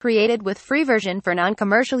Created with free version for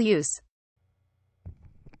non-commercial use.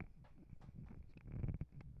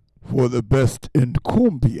 For the best in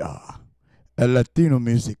cumbia and Latino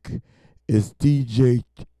music is DJ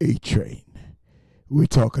Atrain. We're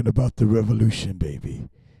talking about the revolution, baby.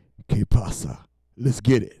 Que pasa? Let's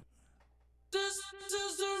get it. This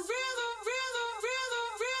is the rhythm.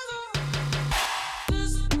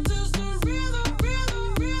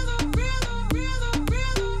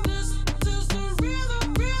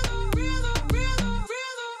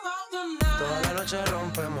 Toda la noche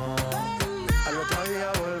rompemos, al otro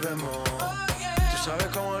día volvemos. Tú sabes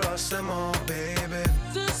cómo lo hacemos, baby.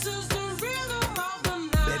 This is the rhythm of the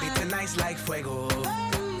night. Baby, tonight's like fuego.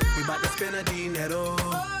 We bout to spend a dinero.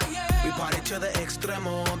 We party to the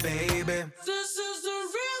extremo, baby. This is the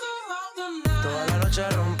rhythm of the night. Toda la noche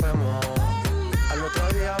rompemos, al otro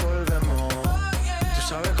día volvemos. Tú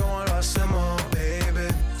sabes cómo lo hacemos, baby.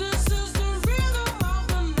 This is the rhythm of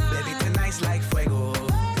the night. Baby, tonight's like fuego.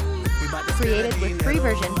 We bout to spend a Created with free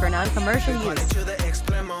dinero. version for non-commercial We party use. to the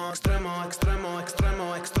extremo, extremo, extremo,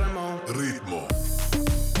 extremo, extremo. Ritmo.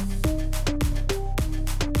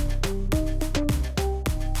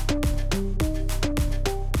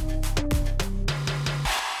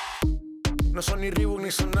 No son ni Reebok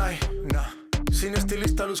ni Sonai, nah. Sin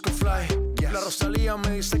estilista luzco fly. La Rosalía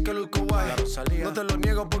me dice que luzco guay. No te lo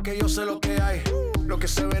niego porque yo sé lo que hay. Lo que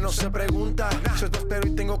se ve no se pregunta. Yo te espero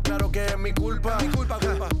y tengo claro que es mi culpa.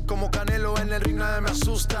 Como Canelo en el ring nadie me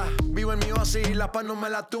asusta. Vivo en mi oasis y la paz no me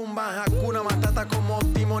la tumba. Hakuna Matata como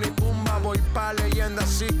Timon y Pumba. Voy pa' leyenda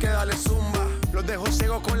así que dale zumba. Los dejo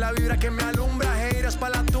ciego con la vibra que me alumbra. Haters pa'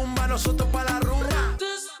 la tumba, nosotros pa' la rumba.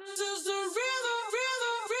 This is the rhythm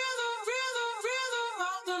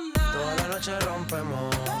of the night. Toda la noche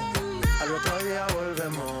rompemos, al otro día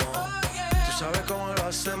volvemos. Tú sabes cómo lo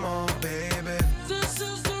hacemos, baby. This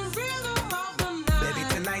is the rhythm of the night. Baby,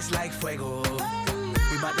 tonight's like fuego.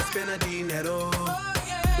 We bout to spend a dinero.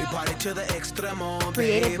 We party to the extremo, baby.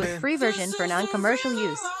 Created with free version for non-commercial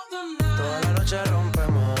use. Toda la noche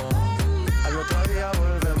rompemos, al otro día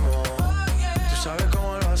volvemos. Tú sabes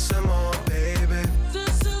cómo lo hacemos, baby.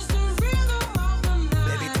 This is the rhythm of the night.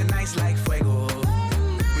 Baby, tonight's like fuego.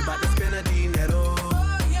 We bout to spend a dinero.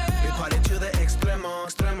 We party to the extremo,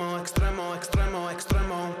 extremo, extremo, extremo,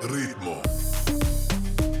 extremo. Ritmo.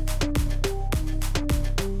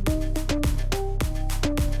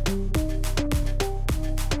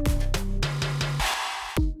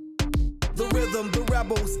 The rhythm, the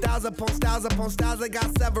rebel, styles upon styles upon styles, I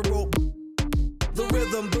got several. The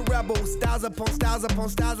rhythm, the rebel, styles upon styles upon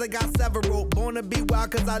styles, I got several. Born to be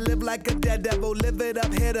wild cause I live like a dead devil. Live it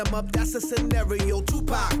up, hit 'em up, that's a scenario.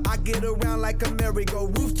 Tupac, I get around like a merry-go.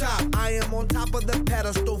 Rooftop, I am on top of the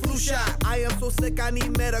pedestal. Flu shot, I am so sick I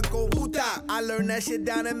need medical. Hootah, I learned that shit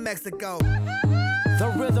down in Mexico. The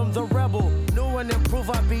rhythm, the rebel, new and improve,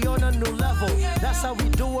 I be on a new level. That's how we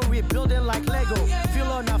do it, we build it like Lego.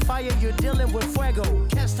 Feel on a fire, you're dealing with fuego.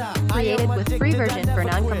 Can't stop. Created with free version for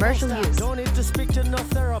non-commercial use. Don't need to speak to no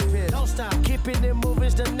therapist. Don't stop. Keeping it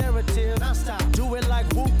moving's the narrative. Don't stop. Do it like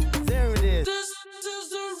whoop, there it is. This is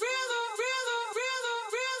the rhythm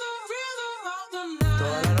of the night.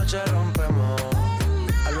 Toda la noche rompemos,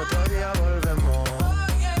 al otro día volvemos.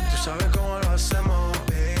 Tú sabes cómo lo hacemos,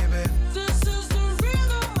 baby. This is the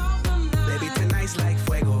rhythm of the night. Baby, tonight's like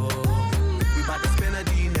fuego. We bout to spend a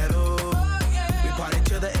dinero. We party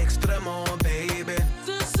to the extremo, baby.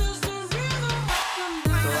 This is the rhythm of the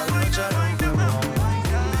night. Toda la noche rompemos,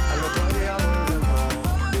 al otro día volvemos.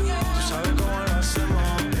 Tú sabes cómo lo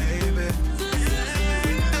hacemos, baby.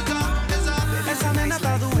 Esa nena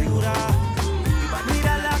está dura,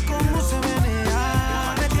 mírala cómo se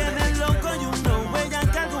menea. Me tiene loco y un no ella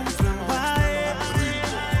que algún flambae.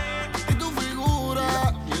 Y tu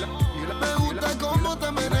figura, me gusta cómo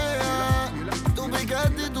te menea. Tu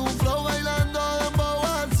piquete y tu flow bailando dembow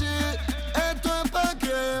así. Esto es pa'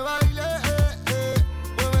 que baile,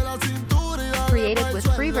 mueve la cintura y dale Created pa'l with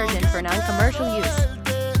suelo free version que for non-commercial quiero use.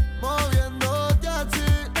 verte, moviéndote así.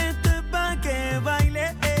 Esto es pa' que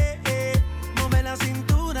baile, mueve la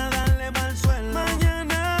cintura, dale pa'l suelo.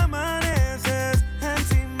 Mañana amaneces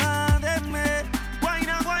encima de mí.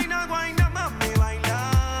 Guayna, guayna, guayna, mami, baila,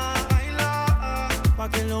 baila. Pa'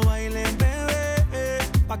 que lo bailen, bebé,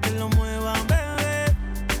 pa' que lo muevan, bebé.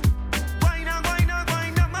 Guayna, guayna,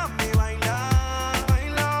 guayna, mami, baila,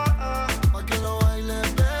 baila. Pa' que lo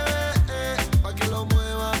bailes, bebé, pa' que lo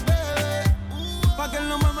muevas, bebé. Pa' que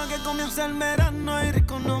lo muevan que comienza el verano y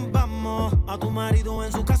rico nos vamos. A tu marido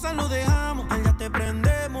en su casa lo dejamos. Allá te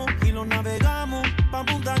prendemos y lo navegamos. Pa'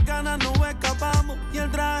 Punta Cana no escapamos. Y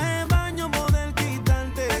el traje de baño poder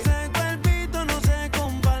quitarte. Ese cuerpito no se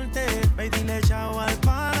comparte. Ve y dile chao al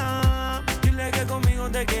pana.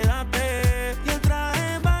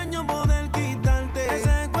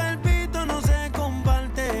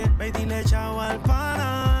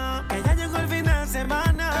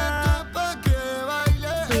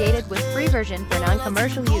 version for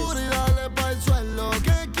non-commercial use. Dale pa'l suelo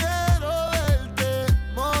que quiero verte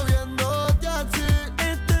moviéndote así.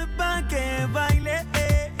 Esto es pa' que baile,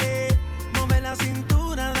 mueve la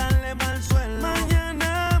cintura, dale pa'l suelo.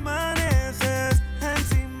 Mañana amaneces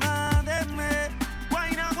encima de mí.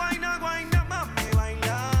 Guayna, guayna, guayna, mami,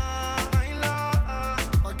 baila, baila.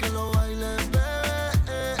 Pa' que lo bailes,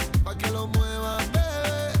 bebé, pa' que lo muevas,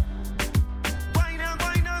 bebé. Guayna,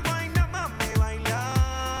 guayna, guayna, mami, baila,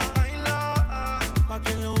 baila. Pa'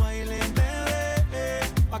 que lo bailen, bebé,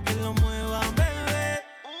 pa' que lo muevan, bebé.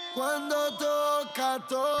 Cuando toca,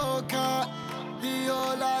 toca,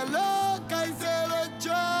 dio la loca y se lo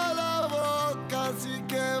echó a la boca. Así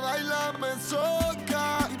que baila, me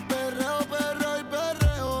soca. Y perreo, perreo y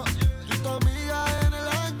perreo. Y tu amiga en el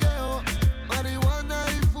jangueo. Marihuana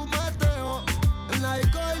y fumeteo. En la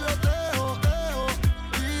disco y lo dejo.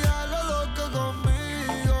 Y a lo loco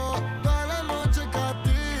conmigo. Toda la noche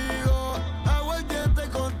castigo. Hago el diente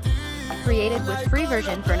contigo. Created with free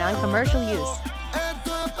version for non-commercial use.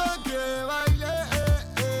 Esto es pa' que baile,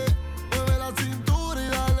 mueve la cintura y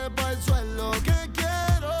dale pa'l suelo que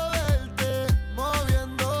quiero verte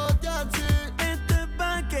moviéndote así. Esto es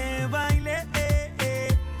pa' que baile,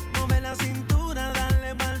 mueve la cintura,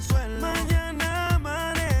 dale pa'l suelo. Mañana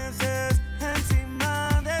amaneces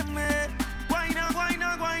encima de mí. Guayna,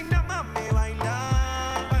 guayna, guayna, mami, baila,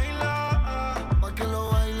 baila. Pa' que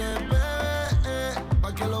lo bailes, bebé,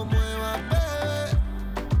 pa' que lo muevas, bebé.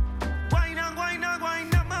 Guayna, guayna,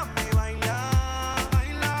 guayna, mami, baila,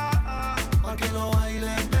 baila. Pa' que lo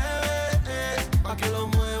bailes, bebé, pa' que lo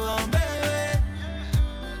muevas, bebé.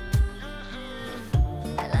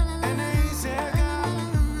 NICK,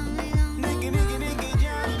 Nicky, Nicky, Nicky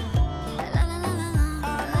Jam.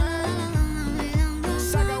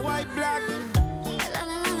 Saga White Black.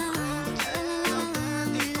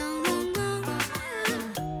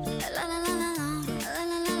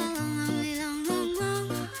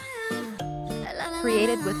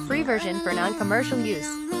 Created with free version for non-commercial use.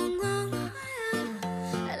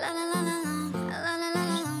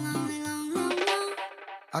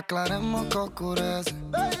 Aclaremos que oscurece,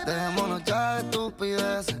 dejémonos ya de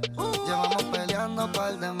estupideces. Llevamos peleando un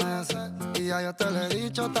par de meses y ya yo te lo he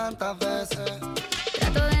dicho tantas veces.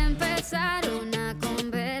 Trato de empezar una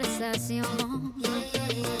conversación,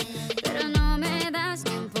 pero no me das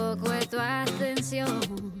ni un poco de tu atención.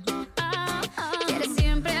 Quieres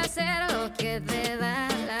siempre hacer lo que te da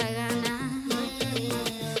la gana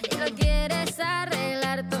y lo quieres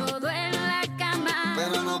arreglar todo en la cama.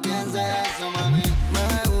 Pero no pienses eso, mami.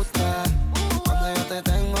 Me gusta cuando yo te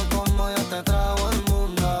tengo como yo te trago el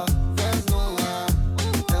mundo. Desnuda,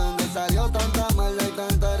 de donde salió tanta maldad y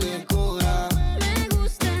tanta ricura. Me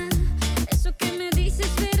gusta eso que me dices,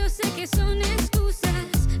 pero sé que son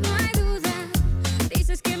excusas. No hay duda,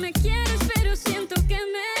 dices que me quieres, pero siento que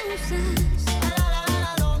me usas.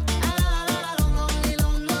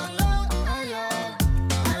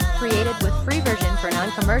 Created with free version for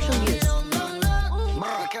non-commercial use.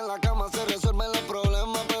 Más que en la cama se resuelven los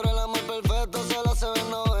problemas, pero el amor perfecto solo se ve en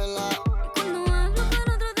novela. Cuando hablo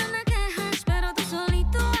con otro te me quejas, pero tú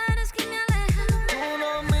solito eres quien me aleja. Tú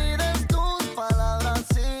no mires tus palabras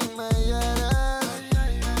si me hieres.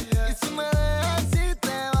 Y si me dejas y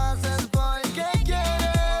te vas es porque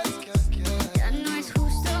quieres. Ya no es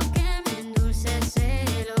justo que me endulces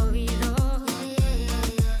el oído,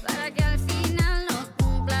 para que al final no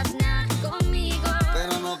cumplas nada conmigo.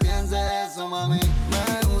 Pero no pienses eso, mami.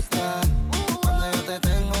 Me gusta cuando yo te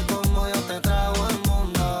tengo como yo te trago el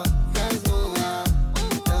mundo. Desnuda,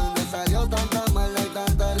 de donde salió tanta maldad y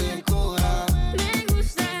tanta ricura. Me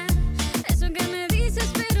gusta eso que me dices,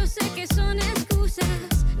 pero sé que son excusas.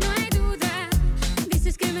 No hay duda,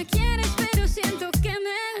 dices que me quieres, pero siento que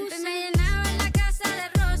me usas. Antes me llenaba la casa de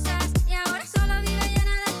rosas y ahora solo vive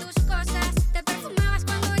llena de tus cosas. Te perfumabas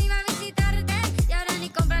cuando iba a visitarte y ahora ni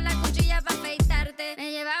compras la cuchilla para afeitarte.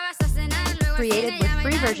 Me llevabas a cenar, luego Created al cine with y a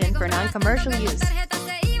free bailar. version Me for comprabas non-commercial tanto que tu use. tarjeta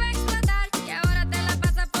se iba a explotar y ahora te la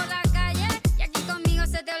pasas por la calle y aquí conmigo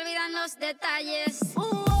se te olvidan los detalles.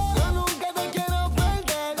 Yo nunca te quiero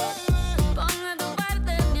perder. Pon de tu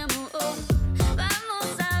parte, mi amor. Vamos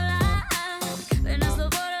a hablar de nuestro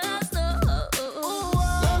por los dos.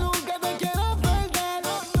 Yo nunca te quiero perder.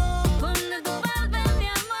 Pon de tu parte, mi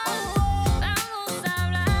amor. Vamos a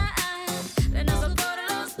hablar de nuestro por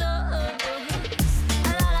los dos.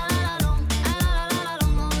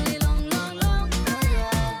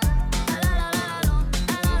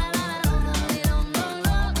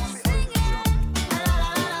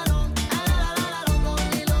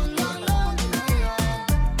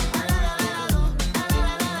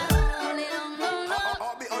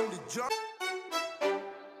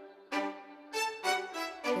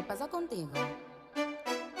 pasó contigo?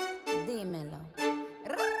 Dímelo.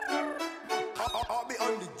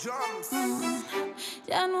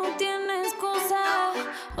 Ya no tiene excusa.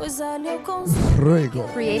 Hoy salió con su Fuego.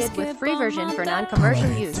 Created with free version for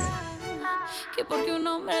non-commercial use. que porque un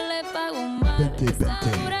hombre le pagó mal, Vente, está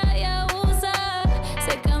vente. dura y abusa.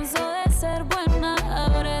 Se cansó de ser buena,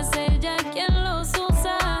 ahora es ella quien los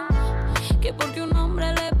usa. Que porque un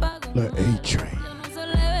hombre le pagó La mal, Atrain. ya no se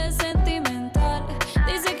le ve sentimental.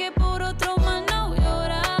 Dice que por otro mal no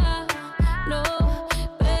llora, no,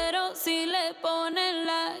 pero si le ponen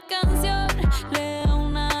la canción, le da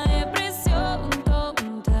una depresión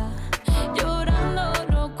tonta. Llorando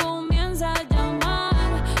lo comienza a llamar,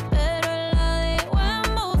 pero él la dejó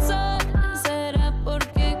en buzón. Será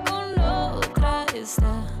porque con otra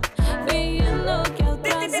está fingiendo que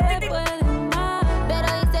otra se puede amar. Pero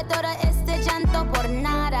hice todo este llanto por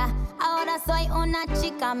nada. Ahora soy una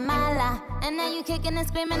chica mala. And now you kicking and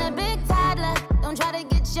screaming a big toddler. Don't try to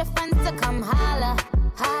get your friends to come holla,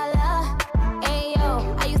 holla. Ayo,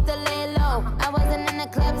 I used to lay low. I wasn't in the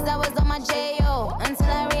clubs, I was on my J.O. Until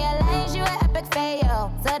I realized you were epic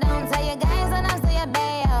fail. So don't tell your guys and I'll say your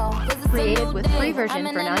bayo. 'Cause it's a Created new with day. free version I'm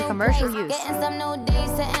in for a new non-commercial place. use. Getting some new days,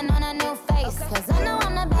 sitting on a new face. 'Cause I know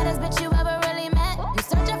I'm the baddest bitch you ever really met. You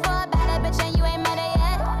searching for a better bitch and you ain't met her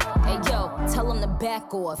yet. Hey yo, tell him to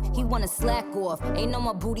back off. He wanna slack off. Ain't no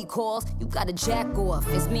more booty calls. You gotta jack off.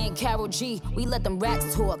 It's me and Karol G. We let them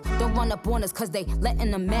racks talk. Don't run up on us 'cause they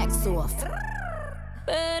letting the max off.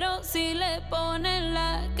 Pero si le ponen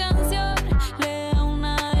la canción, le da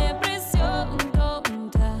una depresión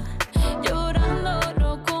tonta. Llorando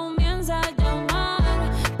lo comienza a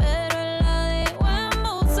llamar, pero él la dejó en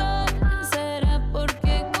buzón. Será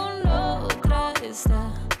porque con otra está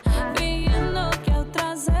fingiendo que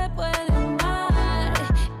otra se puede amar.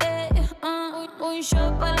 Un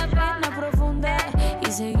shot para la pena profunda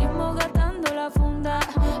y seguimos gastando la funda.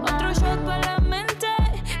 Otro shot para la mente,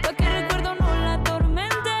 pa' que el recuerdo no la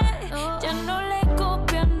atormente. Ya no le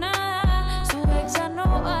copia nada, su ex ya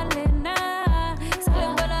no vale nada. Sale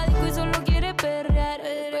para la disco y solo quiere perrear,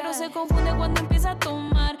 pero se confunde cuando empieza a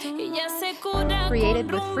tomar y ya se cura. Created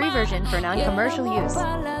con with free rumba, version for non-commercial y el amor use.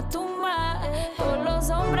 pa' la tumba, todos los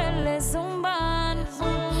hombres le zumban.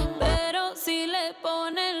 Pero si le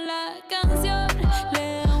ponen la canción,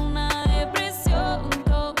 le da una depresión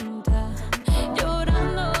tonta.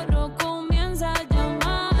 Llorando lo comienza a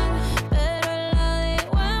llamar, pero él la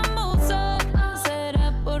dejó en buzón.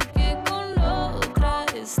 Será porque con otra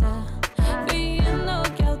está fingiendo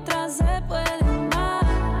que otra se puede amar.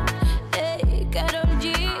 Ey, Karol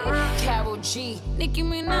G, Nicki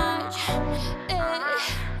Minaj,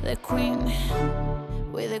 the queen,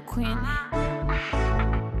 we're the queen.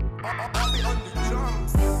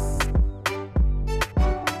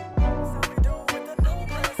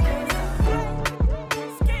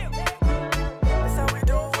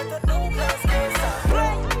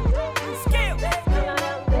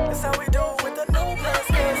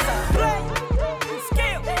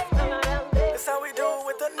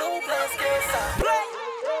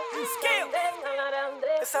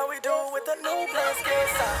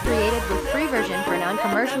 Created with free version for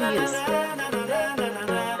non-commercial use.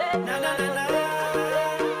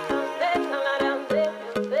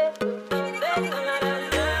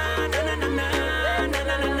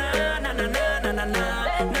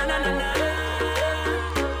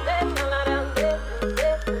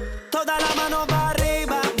 Toda la mano para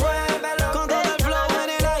arriba, muévelo. Con todo el flow en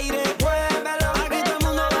el aire, muévelo. Aquí todo el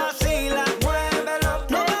mundo vacila, muévelo.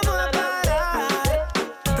 No vamos a parar.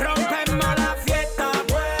 Rompemos la fiesta,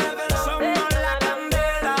 muévelo. Somos la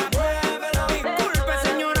candela, muévelo. Disculpe,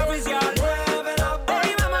 señor oficial, muévelo. Hoy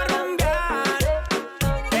vamos a rumbear.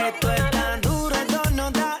 Esto es tan duro, esto no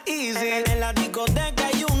está easy. En la discoteca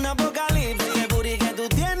hay un apocalipsis. El booty que tú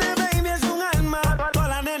tienes, baby, es un alma. Toda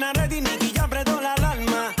la nena ready, Nicky ya apretó la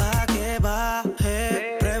alarma. Pa' que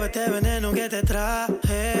baje, prueba este veneno que te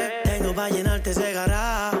traje. Tengo pa' llenarte ese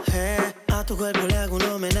garaje. A tu cuerpo le hago un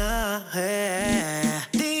homenaje.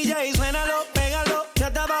 DJ, suénalo, pégalo. Ya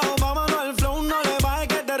está abajo, vámonos al flow. No le bajes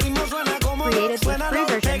que este ritmo suena como Created with free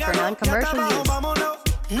version for non-commercial use. vámonos.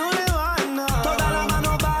 No le bajes, no. Toda la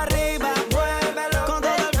mano para arriba, muévelo. Con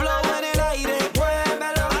todo el flow en el aire,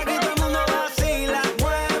 muévelo. Aquí todo el mundo vacila,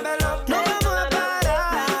 muévelo. No vamos a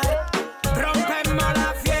parar. Rompemos la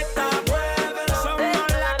fiesta, muévelo. Somos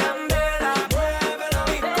la candela, muévelo.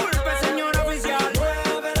 Disculpe, señor oficial,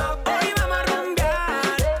 muévelo. Hoy vamos a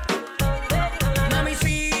rumbear. Mami,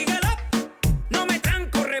 síguelo. No me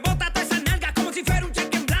tranco, rebótate esas nalgas como si fuera un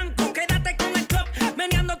cheque en blanco. Quédate con el club,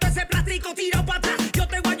 meneándote ese plástico tirado para atrás. Yo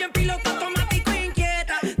te guayo en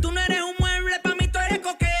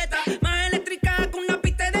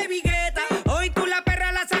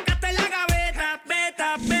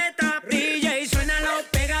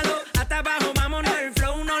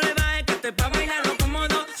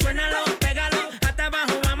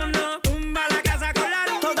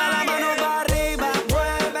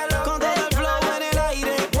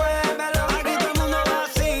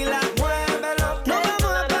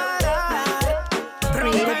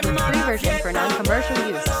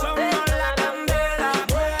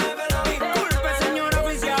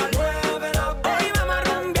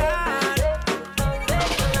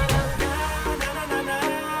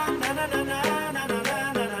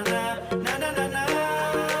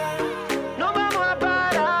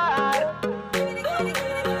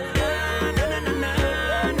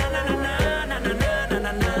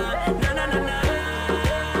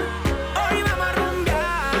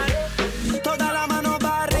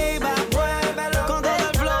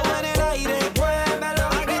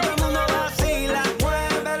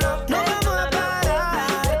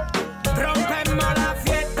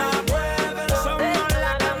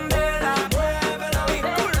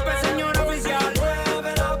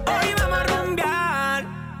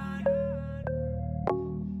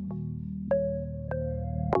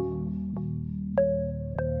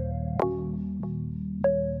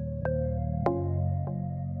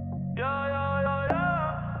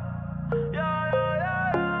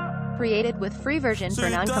with free version for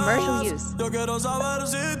non-commercial use. Yo quiero saber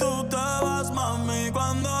si tú te vas, mami,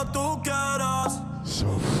 cuando tú quieras. So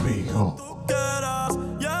Figo, Tú quieras,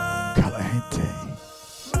 yeah. Calahente,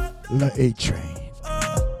 La Atrain,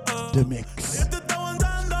 The Mix. Te está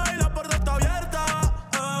aguantando y la puerta está abierta.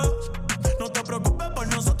 No te preocupes por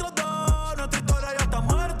nosotros dos, nuestra historia ya está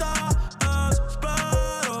muerta.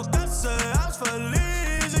 Espero que seas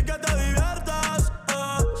feliz y que te diviertas.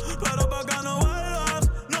 Pero pa' que no vuelvas,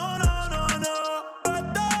 no, no, no, no.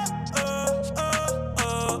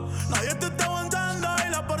 Nadie te está aguantando y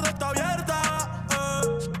la puerta está abierta.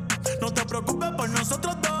 No te preocupes por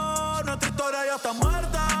nosotros dos, nuestra historia ya está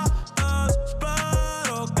muerta.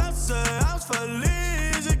 Espero que seas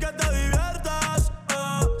feliz y que te diviertas.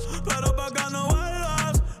 Pero pa' que no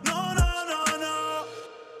vuelvas, no, no, no,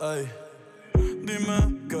 no. Ey, dime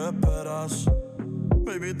qué esperas.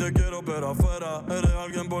 Baby, te quiero pero afuera. Eres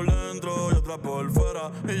alguien por dentro y otra por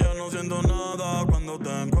fuera. Y ya no siento nada cuando te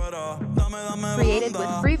encueras. Dame Created banda.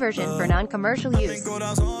 with free version for non-commercial Mi use.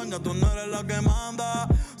 corazón, ya tú no eres la que manda.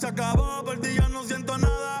 Se acabó, por ti ya no siento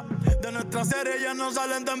nada. De nuestra serie ya no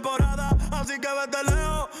sale en temporada. Así que vete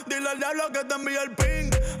lejos, dile al diablo que te envíe el ping.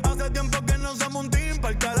 Hace tiempo que no somos un team.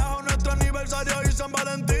 Pa'l carajo nuestro aniversario y San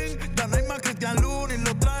Valentín. Ya no hay más Cristian Luna y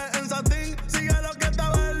lo trae en satín. Sigue lo que está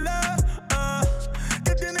verde.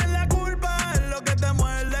 Que tienes la culpa, es lo que te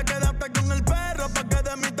muerde. Quédate con el perro pa' que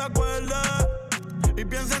de mí te acuerdes. Y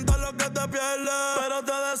piensa en todo lo que te pierdes. Pero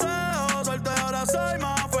te deseo suerte, ahora soy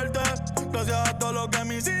más fuerte. Gracias a todo lo que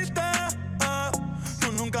me hiciste.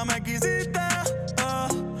 Tú nunca me quisiste.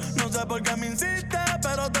 No sé por qué me insistes,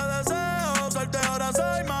 pero te deseo suerte, ahora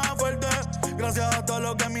soy más fuerte. Gracias a todo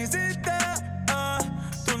lo que me hiciste.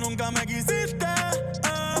 Tú nunca me quisiste.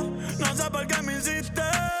 No sé por qué me insistes.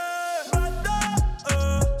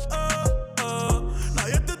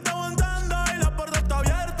 Nadie te está aguantando y la puerta está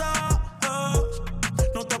abierta.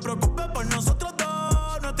 No te preocupes por nosotros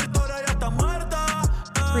dos, nuestra historia ya está muerta.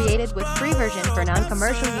 Created with free version for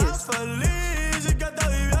non-commercial use. Feliz y que te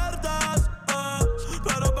diviertas.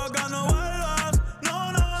 Pero pa' que no vuelvas,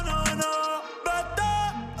 no, no, no, no. Vete.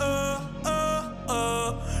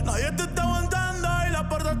 Nadie te está aguantando y la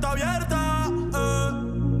puerta está abierta.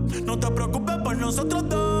 No te preocupes por nosotros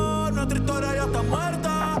dos, nuestra historia ya está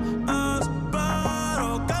muerta.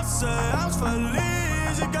 Espero que seas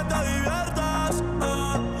feliz y que te diviertas.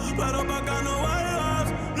 Pero pa' que no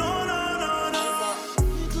vuelvas, no, no, no, no.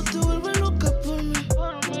 Y tú te vuelves loca por mí.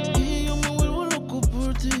 Y yo me vuelvo loco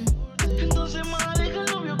por ti. Entonces, ma, deja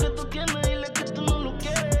el novio que tú tienes. Dile que tú no lo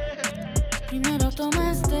quieres. Primero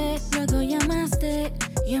tomaste, luego llamaste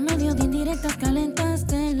y en medio de indirectas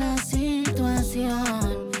calentaste la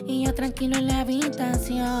situación. Y yo tranquilo en la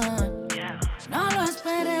habitación. No lo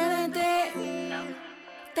esperé de ti.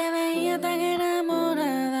 Te veía tan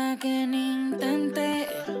enamorada que ni intenté.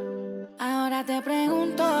 Ahora te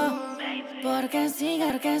pregunto, ¿por qué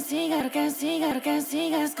sigues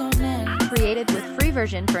con él? Created with free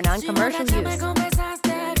version for non-commercial Si borracha me use.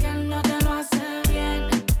 confesaste que él no te lo hace bien.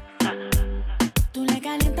 Tú le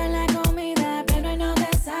calientas la comida, pero él no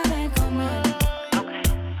te sabe comer.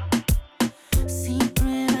 Si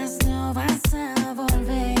pruebas no vas a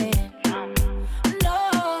volver.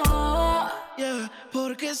 No. Yeah,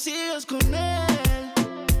 porque sigues con él.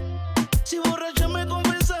 Si borracha me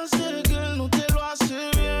confesaste que él no te lo hace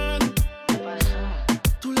bien.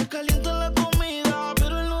 Tú le calientas la comida,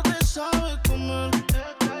 pero él no te sabe comer.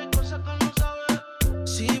 Hay cosas que no sabes.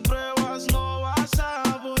 Si pruebas no vas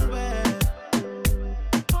a volver.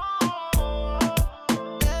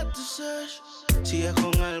 Entonces, sigues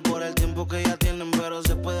con él por el tiempo que ya tienen, pero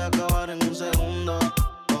se puede acabar en un segundo.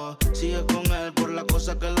 Sigues con él por la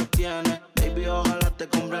cosa que lo tiene. Baby, ojalá te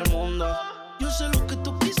compre el mundo. Yo sé lo que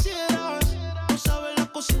tú quisieras. No sabes las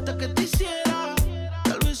cositas que te hiciera.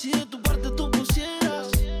 Tal vez si de tu parte tú pusieras.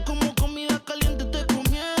 Como comida caliente te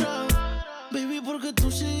comiera. Baby, porque tú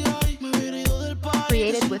sigues ahí. Me hubiera ido del party.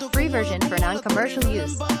 Created with free version for non-commercial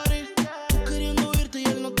use. Tú queriendo irte y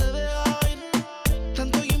él no te deja ir.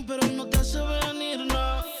 Tanto bien, pero él no te hace venir,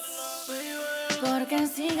 no. Porque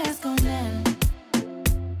sigues con él.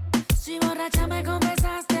 Si borracha me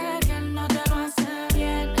confesaste que él no te lo hace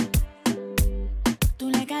bien. Tú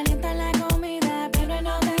le calientas la comida, pero él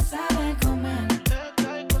no te sabe comer.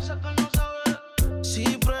 Hay cosas que no sabes. Si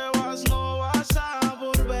pruebas no vas a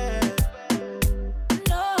volver.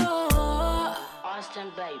 No.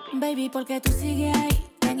 Baby, porque tú sigues ahí,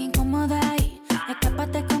 tan incómoda ahí.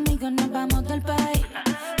 Escápate conmigo, nos vamos del país.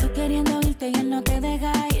 Tú queriendo irte y él no te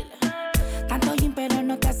deja ir. Tanto gym, pero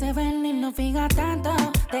no te hace venir, no fijas tanto.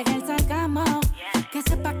 Deja el sarcasmo, que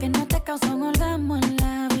sepa que no te causa un orgasmo en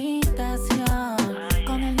la habitación.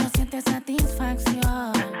 Con él no sientes satisfacción.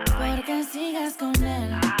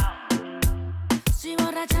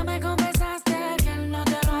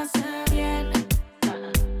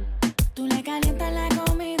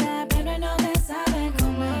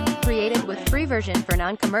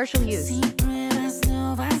 non-commercial use. Si pruebas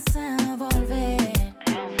no vas a volver.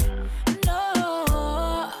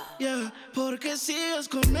 No. Yeah, porque sigues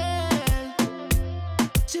con él.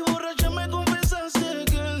 Si borracha me confesaste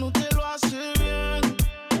que él no te lo hace bien.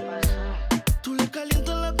 Tú le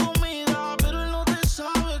calientas la comida, pero él no te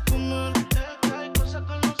sabe comer. Hay cosas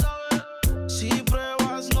que él no sabe. Si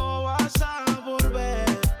pruebas no vas a volver.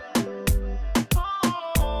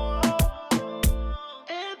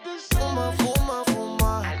 Fuma, fuma,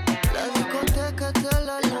 fuma. La discoteca está en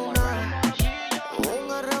la luna.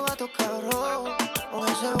 Un arrebato cabrón. Con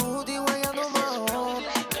ese booty guayando más.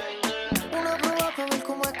 Una prueba para ver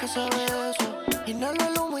cómo es que sabe eso. Inhalo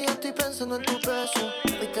el humo y ya estoy pensando en tu beso.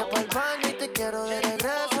 Viste pa'l baño y te quiero de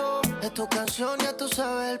regreso. Es tu canción, ya tú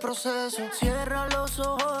sabes el proceso. Cierra los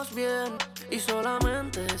ojos bien y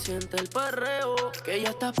solamente siente el perreo. Que ya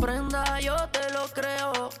estás prenda, yo te lo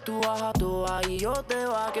creo. Tú baja, tú ahí, yo te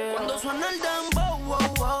vaqueo. Cuando suena el dembow, wow,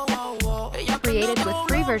 wow, wow, wow. Ella Created with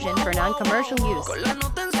free version for non-commercial use. con la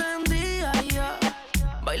nota encendida, ya.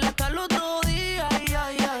 Baila hasta el otro día,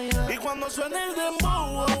 ya, ya, ya. Y cuando suena el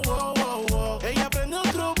dembow, wow, wow, wow, wow. Ella prende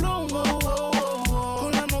otro blon, wow, wow, wow, wow.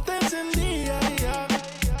 Con la nota encendida, ya.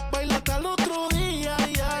 Baila hasta el otro día,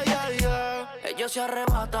 ya, ya, ya. Ella se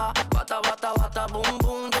arrebata, bata, bata, bata, boom,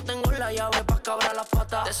 boom. Yo tengo la llave pa' cabrar las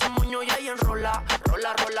patas. De ese moño ya y enrola,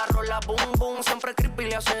 rola, rola, rola, boom, boom. Siempre creepy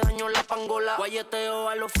le hace daño la pangola. Guayeteo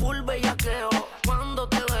a lo full bellaqueo. Cuando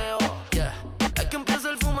te veo, yeah. Es que empieza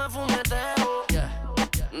el fumeteo, yeah.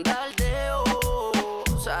 Daldeo,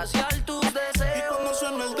 saciar tus deseos. Y cuando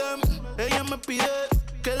suena el dem, ella me pide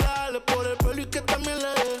que la jale por el pelo y que también le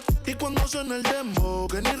dé. Y cuando suena el demo,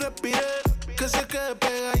 que ni respire, que se quede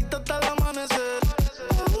pegadita hasta el amanecer.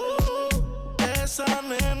 Esa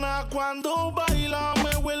nena cuando baila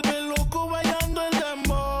me vuelve loco bailando el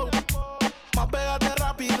dembow. Más pégate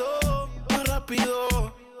rápido, más rápido,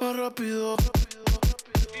 más rápido.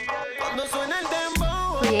 Cuando suena el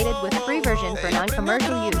dembow, Created with free version for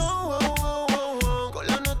non-commercial use. con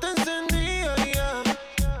la nota encendida, yeah.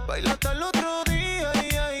 Baila hasta el otro día,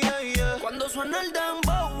 yeah, yeah, yeah. Cuando suena el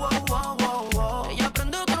dembow, wow, wow, wow, wow. Ella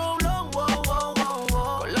prende otro blon, wow, wow, wow,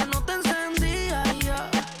 wow. Con la nota encendida, yeah.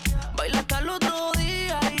 Baila hasta el otro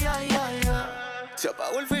día, yeah, yeah, yeah. Se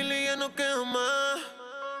apagó el fil y ya no queda más.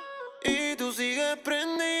 Y tú sigues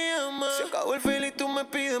prendida más. Se acabó el fil y tú me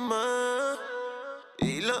pides más.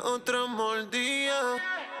 Y la otra mordía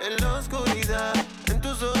en la oscuridad. En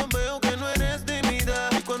tus ojos veo que no eres de mi edad.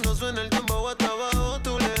 Y cuando suena el dembow hasta abajo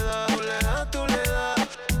tú le das, tú le das, tú le das.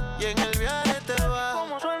 Y en el viaje te vas.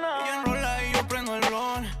 ¿Cómo suena? Ella enrola y yo prendo el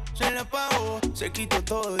blon. Se le apagó, se quitó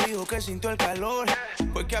todo, dijo que sintió el calor.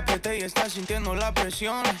 Fue que apreté y está sintiendo la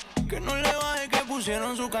presión. Que no le baje que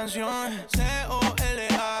pusieron su canción.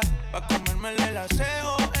 C-O-L-A, pa' comérmele la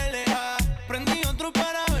C-O-L-A. Prendí otro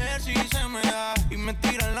para ver si se me da. Y me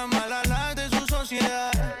tiran la mala la de su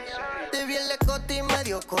sociedad. Te vi el escote y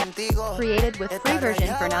medio contigo. Created with free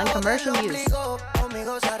version for non-commercial use.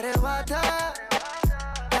 Conmigo se arrebata.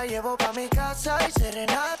 La llevo pa' mi casa y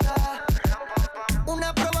serenata.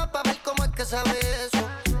 Una prueba pa' ver cómo es que sabe eso.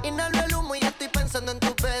 Inhalo el humo y ya estoy pensando en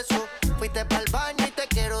tu beso. Fuiste pa'l baño y te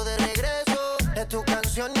quiero de regreso. Es tu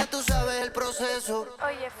canción, ya tú sabes el proceso.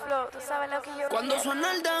 Oye, Flo, tú sabes lo que yo Cuando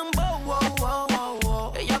suena el dembow, wow, wow, wow,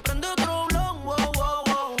 wow. Ella prende otro blon, wow, wow,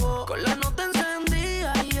 wow, wow. Con la nota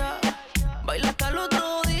encendida, yeah. Baila hasta el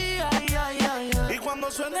otro día, yeah, yeah, yeah. Y cuando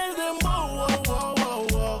suena el dembow, wow, wow, wow,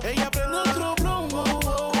 wow. Ella prende otro blon, wow,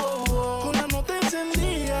 wow, wow, wow. Con la nota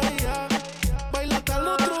encendida, yeah. Baila hasta el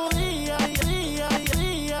otro día, yeah, yeah,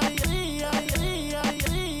 yeah, yeah, yeah, yeah,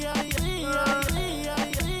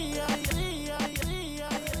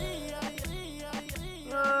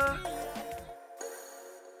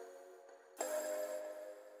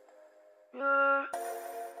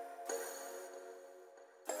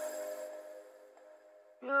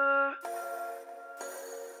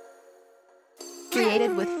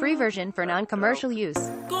 Created with free version for non-commercial use.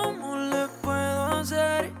 ¿Cómo le puedo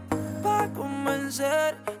hacer pa'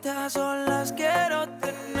 convencerte? A solas quiero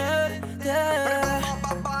tenerte.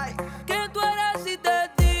 Que tú eres y te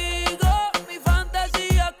digo mi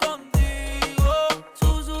fantasía contigo.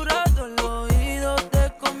 Susurrando el oído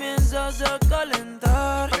te comienzas a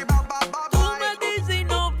calentar. Tú me dices y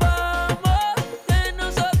nos vamos, que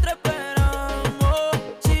nosotros esperamos.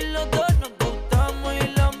 Si los dos nos gustamos y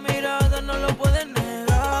la mirada no lo pueden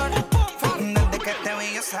negar. Desde que te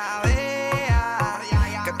vi yo sabía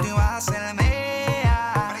que tú ibas a ser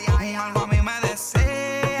mía. Algo a mí me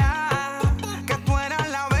desea que tú eras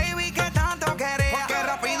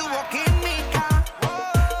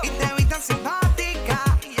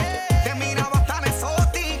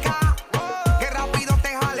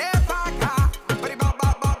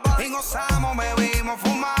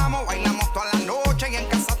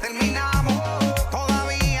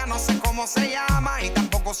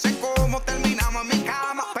tiempo sé cómo terminamos en mi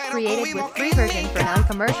cama, pero Created tuvimos with free version for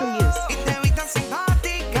non-commercial use. y te vi tan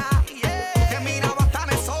simpática, te miraba tan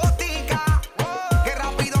exótica, que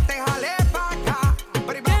rápido te jalé pa' acá.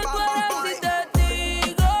 ¿Qué tú eres si te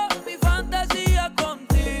digo mi fantasía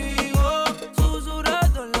contigo?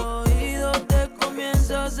 Susurrando el oído te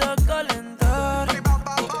comienzas a calentar.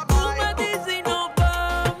 Tú me dices y nos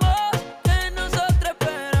vamos, que nosotros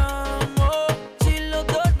esperamos. Si los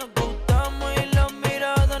dos nos gustamos y la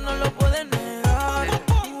mirada no lo pueden negar.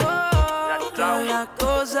 Wow, las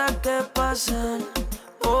cosas que pasan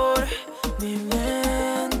por mi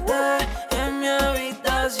mente en mi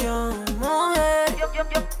habitación, mujer.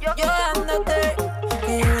 Yo dándote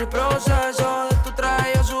que el proceso de tu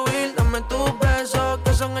traje a subir, dame tus besos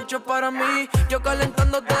que son hechos para mí. Yo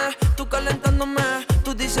calentándote, tú calentándome.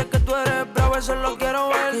 Tú dices que tú eres bravo, eso lo quiero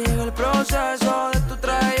ver. Que llega el proceso de tu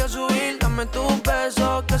traje a subir, dame tus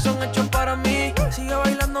besos que son hechos para mí. Sigue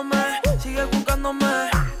bailándome, sigue buscándome,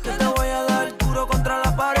 que te voy a dar duro contra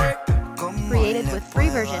la pared. Created with free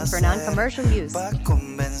version for non-commercial use. Pa'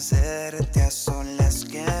 convencerte a solas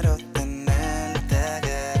quiero tenerte.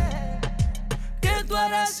 ¿Qué tú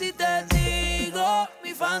harás si te digo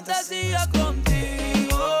mi fantasía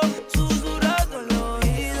contigo? Susurrando el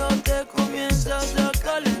oído te comienzas a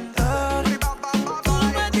calentar. Tú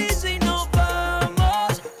me dices y nos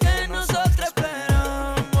vamos, que nosotros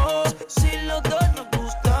esperamos. Si los dos nos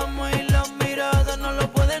gustamos y la mirada no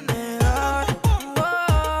lo pueden negar.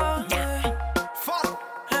 Wow, yeah.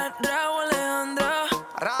 Raúl Alejandra,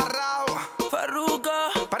 Farruko,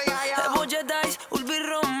 Eboye Dice, Ulvi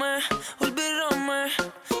Rome,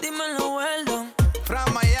 dímelo, Weldon,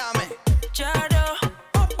 From Miami, Charo,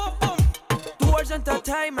 Towards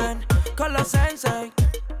Entertainment, Color Sensei,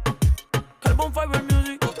 Carbon Fiber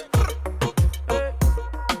Music.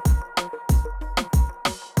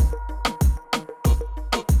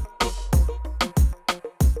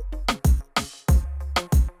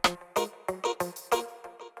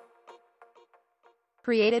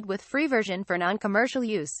 Created with free version for non-commercial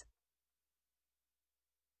use.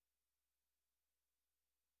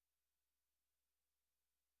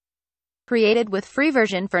 Created with free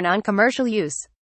version for non-commercial use.